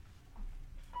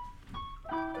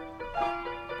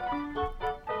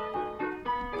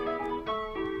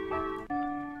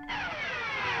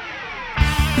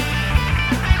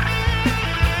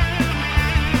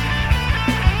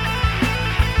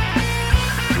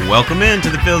Welcome in to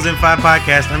the Phillies in 5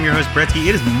 podcast. I'm your host, Bretsky.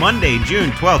 It is Monday, June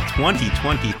 12th,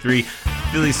 2023.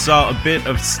 Phillies saw a bit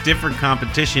of stiffer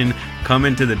competition come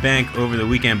into the bank over the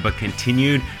weekend, but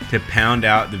continued to pound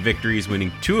out the victories,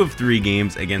 winning 2 of 3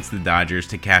 games against the Dodgers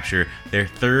to capture their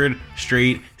 3rd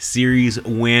straight series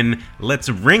win. Let's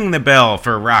ring the bell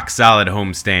for a rock-solid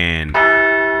homestand.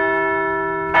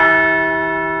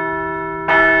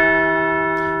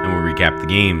 And we'll recap the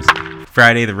games.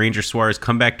 Friday, the Rangers-Suarez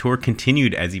comeback tour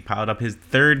continued as he piled up his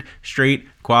 3rd straight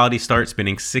quality start,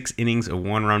 spinning 6 innings of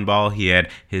 1-run ball. He had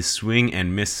his swing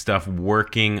and miss stuff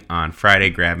working on Friday,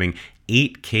 grabbing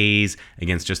 8 Ks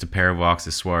against just a pair of walks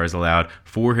as Suarez allowed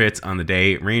 4 hits on the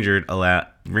day. Rangers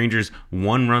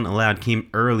 1 run allowed came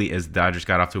early as the Dodgers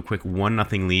got off to a quick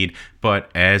 1-0 lead,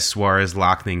 but as Suarez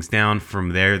locked things down, from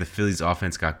there the Phillies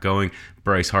offense got going.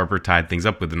 Bryce Harper tied things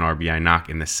up with an RBI knock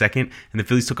in the 2nd, and the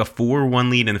Phillies took a 4-1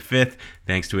 lead in the 5th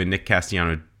thanks to a Nick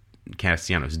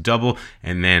Castellanos double,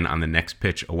 and then on the next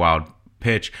pitch, a wild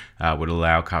pitch would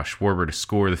allow Kyle Schwarber to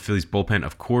score. The Phillies bullpen,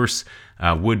 of course,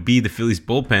 would be the Phillies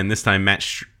bullpen. This time, Matt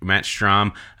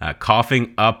Strahm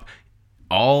coughing up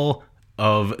all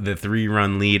of the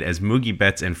 3-run lead as Mookie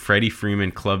Betts and Freddie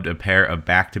Freeman clubbed a pair of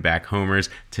back-to-back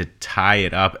homers to tie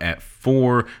it up at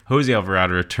 4. Jose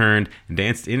Alvarado returned and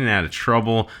danced in and out of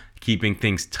trouble, keeping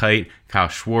things tight. Kyle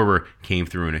Schwarber came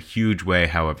through in a huge way,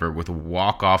 however, with a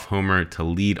walk-off homer to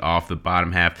lead off the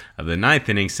bottom half of the 9th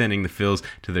inning, sending the Phils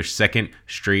to their 2nd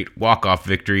straight walk-off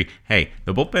victory. Hey,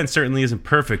 the bullpen certainly isn't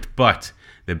perfect, but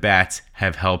the bats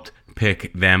have helped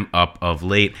pick them up of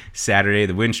late. Saturday,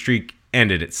 the win streak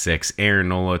ended at 6. Aaron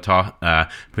Nola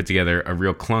put together a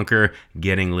real clunker,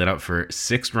 getting lit up for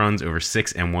 6 runs over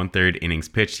 6 1/3 innings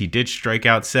pitched. He did strike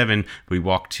out 7, but he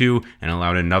walked 2 and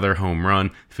allowed another home run.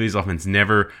 The Phillies offense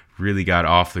never really got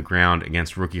off the ground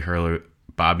against rookie hurler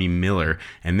Bobby Miller,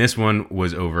 and this one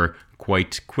was over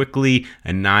quite quickly,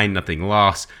 a 9-0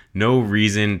 loss. No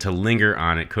reason to linger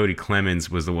on it. Cody Clemens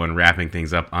was the one wrapping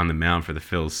things up on the mound for the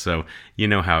Phils, so you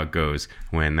know how it goes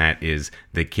when that is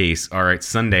the case. All right,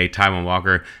 Sunday, Taijuan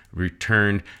Walker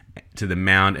returned to the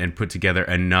mound and put together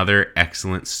another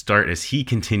excellent start as he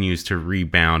continues to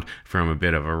rebound from a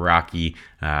bit of a rocky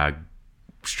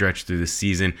stretch through the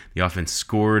season. The offense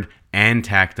scored and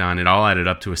tacked on. It all added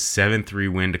up to a 7-3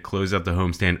 win to close out the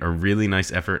homestand. A really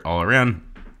nice effort all around.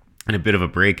 And a bit of a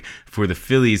break for the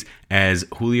Phillies as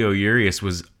Julio Urias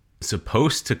was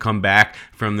supposed to come back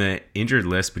from the injured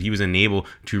list, but he was unable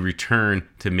to return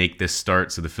to make this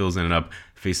start. So the Phillies ended up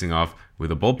facing off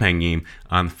with a bullpen game.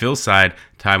 On the Phil's side,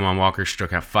 Taijuan Walker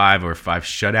struck out 5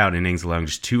 shutout innings, allowing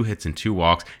just 2 hits and 2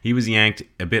 walks. He was yanked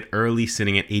a bit early,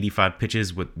 sitting at 85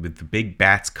 pitches with the big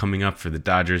bats coming up for the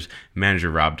Dodgers. Manager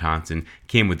Rob Thompson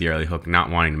came with the early hook, not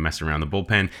wanting to mess around. The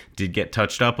bullpen did get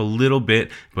touched up a little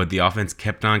bit, but the offense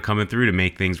kept on coming through to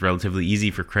make things relatively easy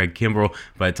for Craig Kimbrell.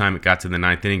 By the time it got to the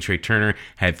 9th inning, Trey Turner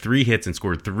had 3 hits and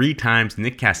scored 3 times.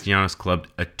 Nick Castellanos clubbed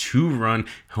a 2-run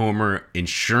homer,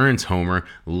 insurance homer,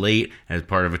 late as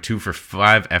part of a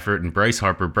 2-for-5 effort, and Bryce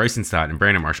Harper, Bryson Stott, and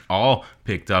Brandon Marsh all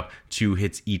picked up 2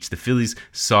 hits each. The Phillies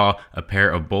saw a pair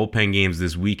of bullpen games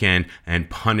this weekend and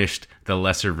punished the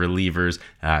lesser relievers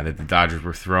that the Dodgers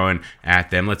were throwing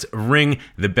at them. Let's ring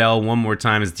the bell one more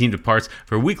time as the team departs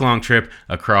for a week-long trip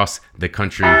across the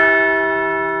country.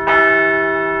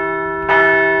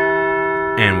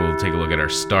 And we'll take a look at our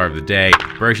star of the day.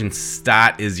 Bryson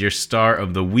Stott is your star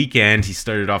of the weekend. He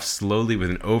started off slowly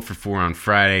with an 0-for-4 on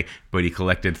Friday, but he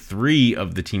collected 3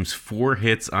 of the team's 4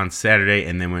 hits on Saturday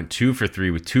and then went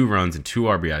 2-for-3 with 2 runs and 2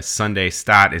 RBIs Sunday.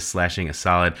 Stott is slashing a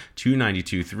solid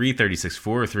 .292, .336,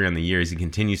 403 on the year as he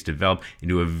continues to develop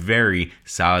into a very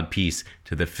solid piece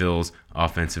to the Phils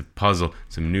offensive puzzle.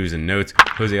 Some news and notes.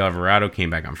 Jose Alvarado came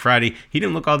back on Friday. He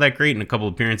didn't look all that great in a couple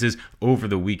appearances over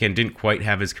the weekend. Didn't quite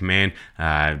have his command.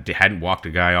 Hadn't walked a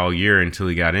guy all year until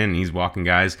he got in. He's walking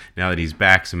guys now that he's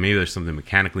back, so maybe there's something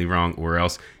mechanically wrong, or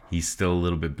else he's still a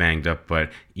little bit banged up. But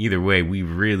either way, we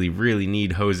really, really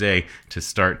need Jose to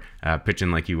start pitching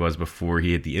like he was before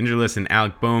he hit the injury list. And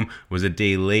Alec Boehm was a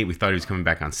day late. We thought he was coming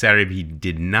back on Saturday, but he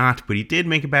did not. But he did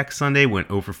make it back Sunday, went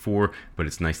 0-for-4, but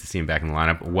it's nice to see him back in the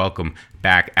lineup. Welcome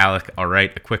back, Alec. All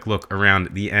right, a quick look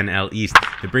around the NL East.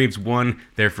 The Braves won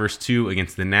their first 2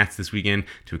 against the Nats this weekend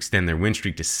to extend their win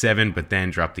streak to 7, but then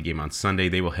dropped the game on Sunday.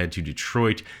 They will head to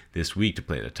Detroit this week to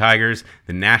play the Tigers.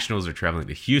 The Nationals are traveling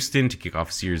to Houston to kick off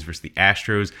a series versus the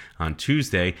Astros on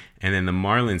Tuesday, and then the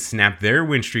Marlins snapped their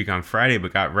win streak on Friday,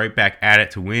 but got right back at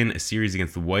it to win a series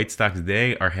against the White Sox.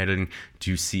 They are heading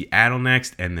to Seattle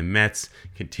next, and the Mets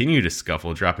continue to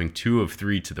scuffle, dropping 2 of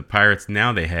 3 to the Pirates.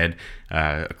 Now they head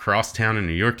across town in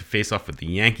New York to face off with the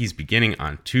Yankees beginning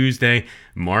on Tuesday.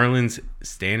 Marlins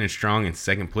standing strong in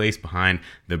second place behind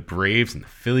the Braves, and the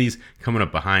Phillies coming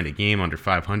up behind a game under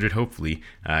 500. Hopefully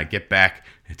get back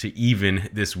to even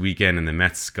this weekend, and the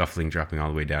Mets scuffling, dropping all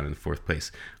the way down in the 4th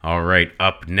place. All right,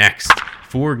 up next,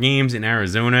 4 games in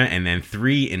Arizona and then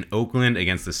 3 in Oakland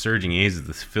against the surging A's as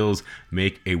the Phils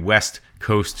make a West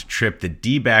Coast trip. The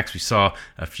D-backs we saw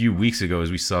a few weeks ago,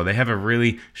 as we saw, they have a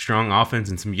really strong offense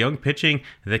and some young pitching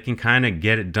that can kind of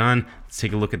get it done. Let's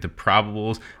take a look at the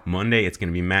probables. Monday, it's going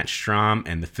to be Matt Strahm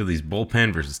and the Phillies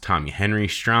bullpen versus Tommy Henry.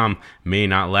 Strahm may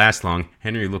not last long.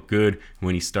 Henry looked good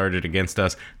when he started against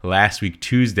us last week.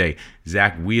 Tuesday,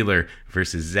 Zach Wheeler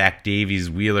versus Zach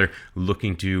Davies. Wheeler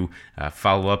looking to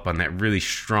follow up on that really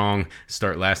strong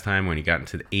start last time when he got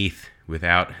into the 8th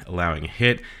without allowing a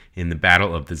hit. In the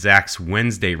battle of the Zacks,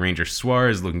 Wednesday, Ranger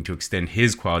Suarez looking to extend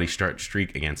his quality start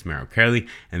streak against Merrill Kelly.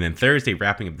 And then Thursday,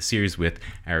 wrapping up the series with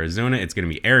Arizona, it's going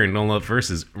to be Aaron Nola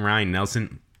versus Ryan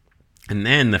Nelson. And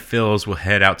then the Phils will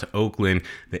head out to Oakland.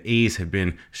 The A's have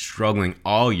been struggling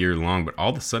all year long, but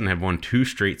all of a sudden have won 2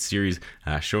 straight series,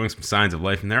 showing some signs of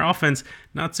life. And their offense,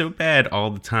 not so bad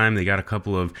all the time. They got a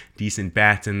couple of decent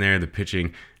bats in there. The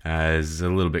pitching is a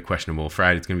little bit questionable.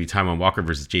 Friday, it's going to be Taijuan Walker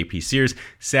versus JP Sears.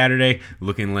 Saturday,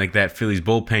 looking like that Phillies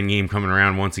bullpen game coming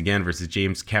around once again versus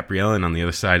James Caprielin on the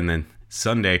other side. And then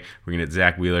Sunday, we're going to get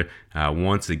Zach Wheeler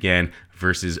once again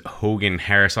versus Hogan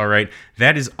Harris. All right,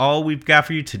 that is all we've got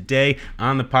for you today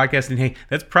on the podcast. And hey,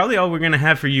 that's probably all we're going to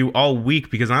have for you all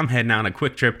week because I'm heading on a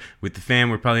quick trip with the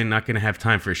fam. We're probably not going to have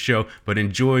time for a show, but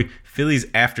enjoy Phillies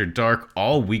After Dark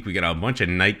all week. We got a bunch of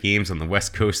night games on the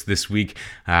West Coast this week,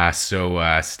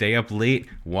 so stay up late,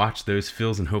 watch those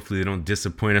Phils, and hopefully they don't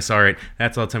disappoint us. All right,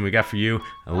 that's all the time we got for you.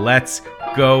 Let's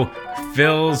go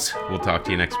Phils. We'll talk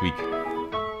to you next week.